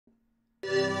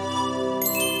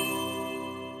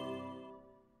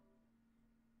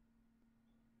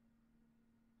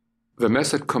The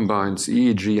method combines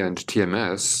EEG and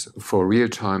TMS for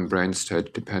real-time brain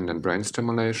state-dependent brain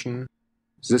stimulation.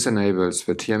 This enables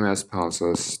the TMS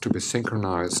pulses to be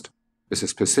synchronized with a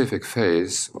specific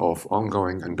phase of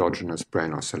ongoing endogenous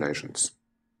brain oscillations.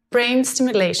 Brain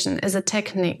stimulation is a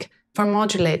technique for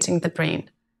modulating the brain.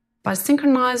 By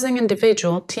synchronizing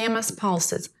individual TMS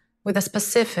pulses with a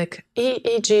specific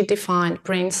EEG-defined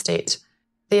brain state,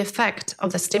 the effect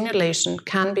of the stimulation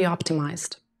can be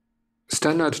optimized.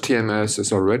 Standard TMS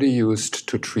is already used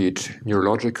to treat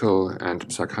neurological and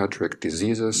psychiatric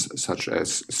diseases such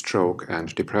as stroke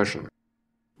and depression.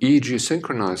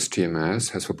 EEG-synchronized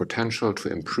TMS has the potential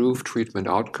to improve treatment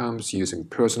outcomes using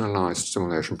personalized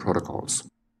stimulation protocols.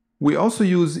 We also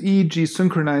use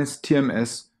EEG-synchronized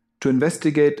TMS to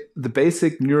investigate the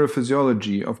basic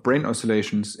neurophysiology of brain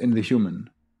oscillations in the human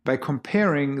by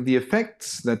comparing the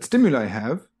effects that stimuli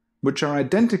have, which are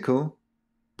identical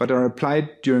but are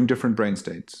applied during different brain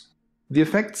states. The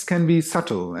effects can be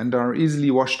subtle and are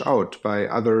easily washed out by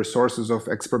other sources of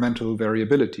experimental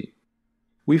variability.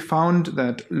 We found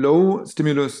that low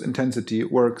stimulus intensity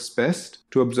works best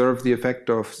to observe the effect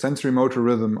of sensorimotor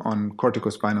rhythm on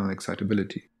corticospinal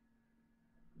excitability.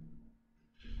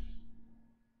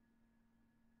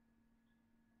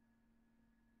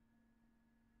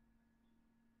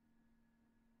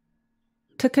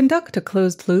 To conduct a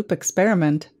closed-loop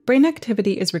experiment, brain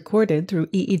activity is recorded through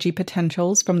EEG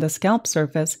potentials from the scalp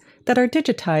surface that are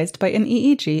digitized by an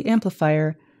EEG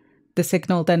amplifier. The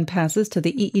signal then passes to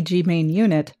the EEG main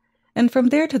unit, and from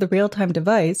there to the real-time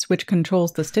device which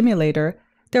controls the stimulator,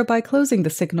 thereby closing the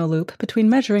signal loop between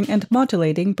measuring and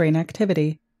modulating brain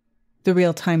activity. The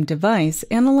real-time device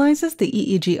analyzes the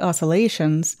EEG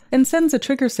oscillations and sends a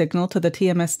trigger signal to the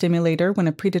TMS stimulator when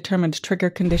a predetermined trigger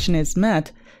condition is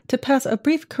met to pass a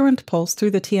brief current pulse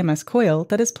through the TMS coil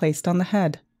that is placed on the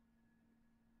head.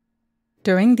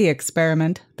 During the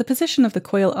experiment, the position of the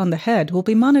coil on the head will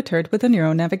be monitored with a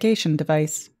neuronavigation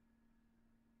device.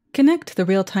 Connect the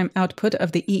real-time output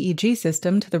of the EEG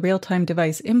system to the real-time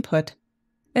device input,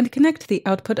 and connect the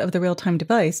output of the real-time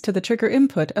device to the trigger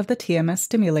input of the TMS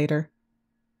stimulator.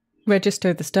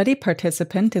 Register the study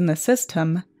participant in the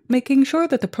system, making sure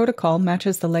that the protocol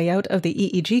matches the layout of the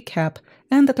EEG cap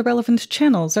and that the relevant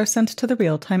channels are sent to the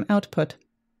real-time output.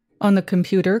 On the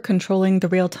computer controlling the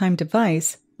real-time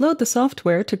device, load the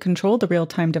software to control the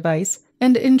real-time device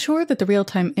and ensure that the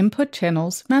real-time input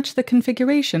channels match the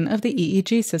configuration of the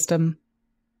EEG system.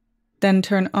 Then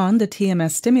turn on the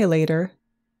TMS stimulator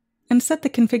and set the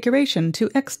configuration to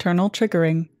external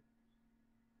triggering.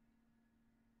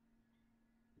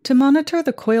 To monitor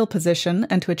the coil position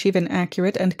and to achieve an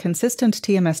accurate and consistent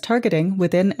TMS targeting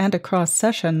within and across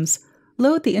sessions,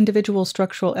 load the individual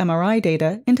structural MRI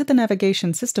data into the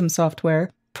navigation system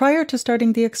software prior to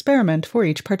starting the experiment for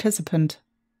each participant.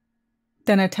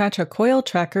 Then attach a coil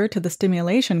tracker to the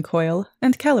stimulation coil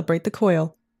and calibrate the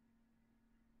coil.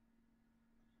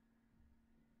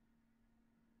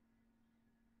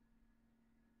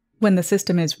 When the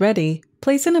system is ready,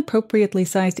 place an appropriately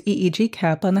sized EEG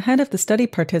cap on the head of the study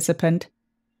participant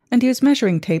and use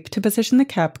measuring tape to position the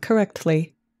cap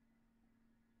correctly.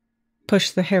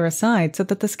 Push the hair aside so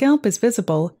that the scalp is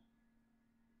visible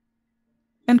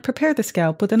and prepare the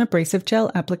scalp with an abrasive gel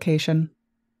application.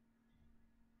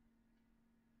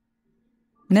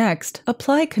 Next,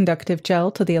 apply conductive gel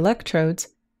to the electrodes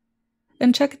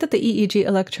and check that the EEG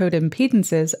electrode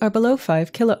impedances are below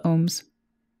 5 kiloohms.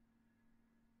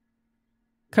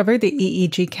 Cover the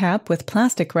EEG cap with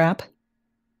plastic wrap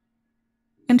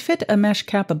and fit a mesh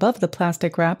cap above the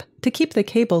plastic wrap to keep the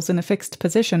cables in a fixed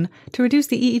position to reduce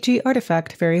the EEG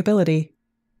artifact variability.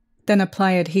 Then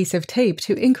apply adhesive tape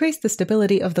to increase the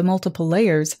stability of the multiple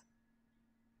layers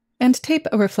and tape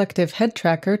a reflective head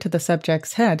tracker to the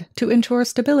subject's head to ensure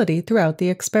stability throughout the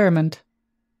experiment.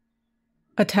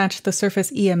 Attach the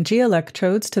surface EMG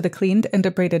electrodes to the cleaned and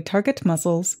abraded target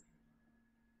muscles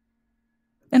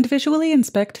and visually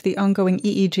inspect the ongoing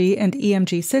EEG and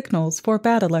EMG signals for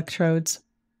bad electrodes.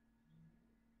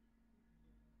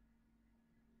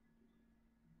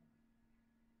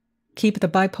 Keep the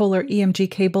bipolar EMG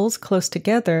cables close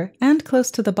together and close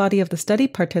to the body of the study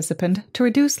participant to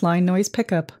reduce line noise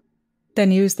pickup.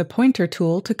 Then use the pointer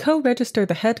tool to co-register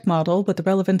the head model with the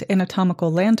relevant anatomical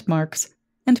landmarks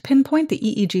and pinpoint the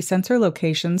EEG sensor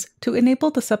locations to enable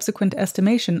the subsequent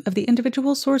estimation of the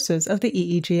individual sources of the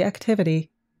EEG activity.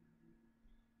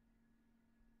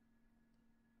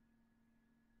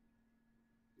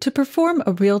 To perform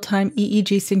a real-time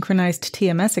EEG-synchronized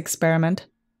TMS experiment,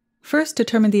 first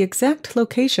determine the exact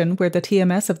location where the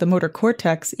TMS of the motor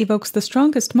cortex evokes the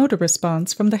strongest motor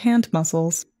response from the hand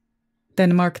muscles.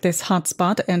 Then mark this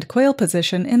hotspot and coil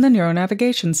position in the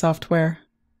neuronavigation software.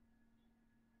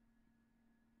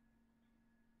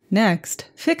 Next,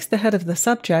 fix the head of the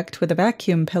subject with a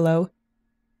vacuum pillow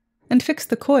and fix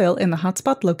the coil in the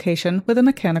hotspot location with a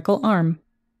mechanical arm.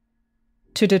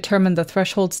 To determine the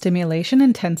threshold stimulation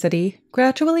intensity,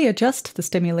 gradually adjust the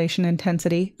stimulation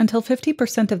intensity until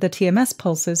 50% of the TMS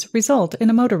pulses result in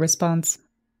a motor response.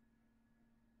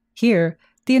 Here,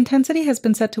 the intensity has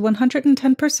been set to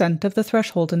 110% of the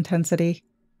threshold intensity.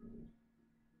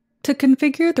 To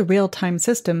configure the real-time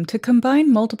system to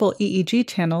combine multiple EEG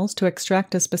channels to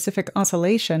extract a specific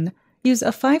oscillation, use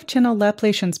a 5-channel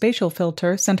Laplacian spatial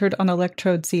filter centered on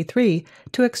electrode C3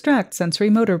 to extract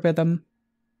sensorimotor rhythm.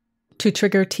 To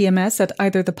trigger TMS at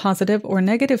either the positive or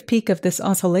negative peak of this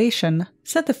oscillation,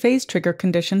 set the phase trigger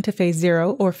condition to phase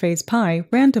 0 or phase pi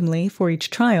randomly for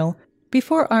each trial,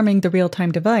 before arming the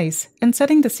real-time device and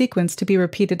setting the sequence to be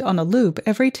repeated on a loop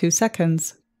every 2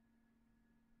 seconds.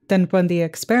 Then run the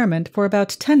experiment for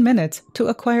about 10 minutes to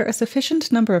acquire a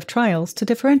sufficient number of trials to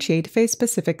differentiate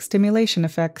phase-specific stimulation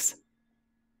effects.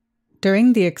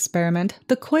 During the experiment,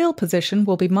 the coil position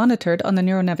will be monitored on the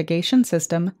neuronavigation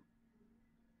system,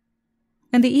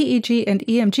 and the EEG and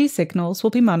EMG signals will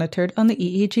be monitored on the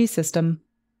EEG system.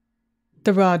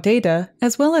 The raw data,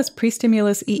 as well as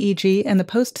pre-stimulus EEG and the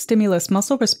post-stimulus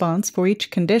muscle response for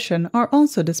each condition, are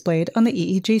also displayed on the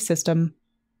EEG system.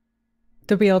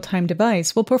 The real-time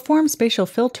device will perform spatial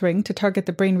filtering to target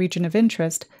the brain region of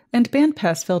interest and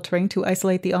bandpass filtering to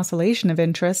isolate the oscillation of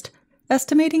interest,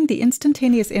 estimating the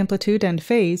instantaneous amplitude and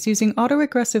phase using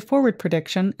autoregressive forward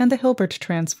prediction and the Hilbert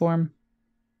transform.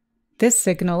 This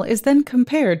signal is then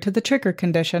compared to the trigger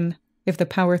condition. If the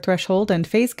power threshold and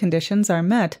phase conditions are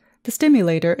met, the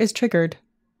stimulator is triggered.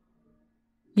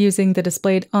 Using the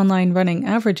displayed online running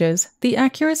averages, the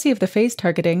accuracy of the phase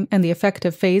targeting and the effect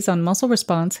of phase on muscle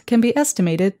response can be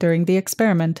estimated during the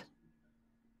experiment.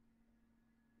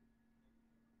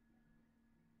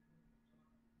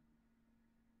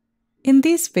 In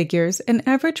these figures, an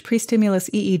average pre-stimulus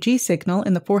EEG signal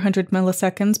in the 400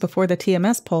 milliseconds before the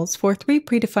TMS pulse for 3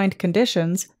 predefined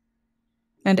conditions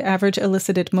and average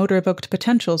elicited motor-evoked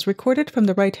potentials recorded from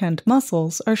the right-hand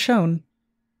muscles are shown.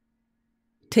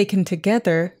 Taken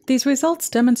together, these results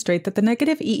demonstrate that the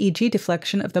negative EEG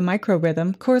deflection of the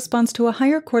microrhythm corresponds to a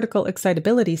higher cortical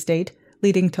excitability state,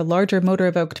 leading to larger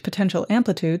motor-evoked potential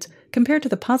amplitudes compared to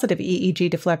the positive EEG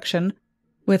deflection,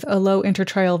 with a low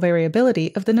intertrial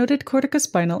variability of the noted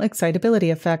corticospinal excitability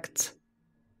effects.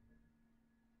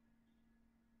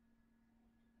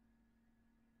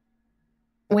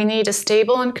 We need a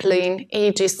stable and clean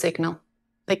EEG signal.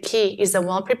 The key is a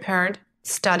well-prepared,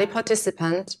 study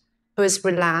participant who is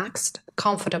relaxed,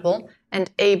 comfortable,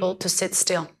 and able to sit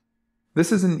still.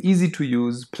 This is an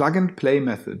easy-to-use plug-and-play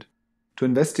method to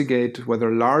investigate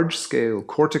whether large-scale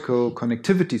cortical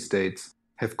connectivity states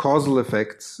have causal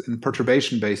effects in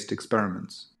perturbation-based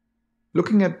experiments.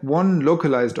 Looking at one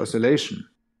localized oscillation,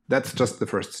 that's just the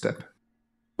first step.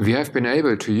 We have been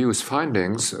able to use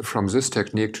findings from this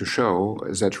technique to show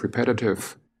that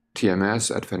repetitive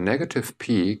TMS at the negative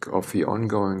peak of the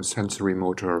ongoing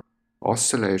sensorimotor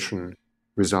oscillation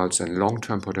results in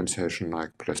long-term potentiation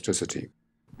like plasticity.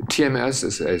 TMS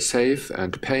is a safe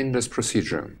and painless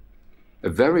procedure. A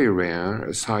very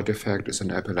rare side effect is an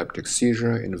epileptic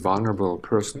seizure in vulnerable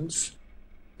persons,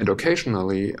 and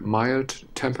occasionally mild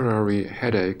temporary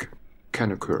headache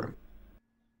can occur.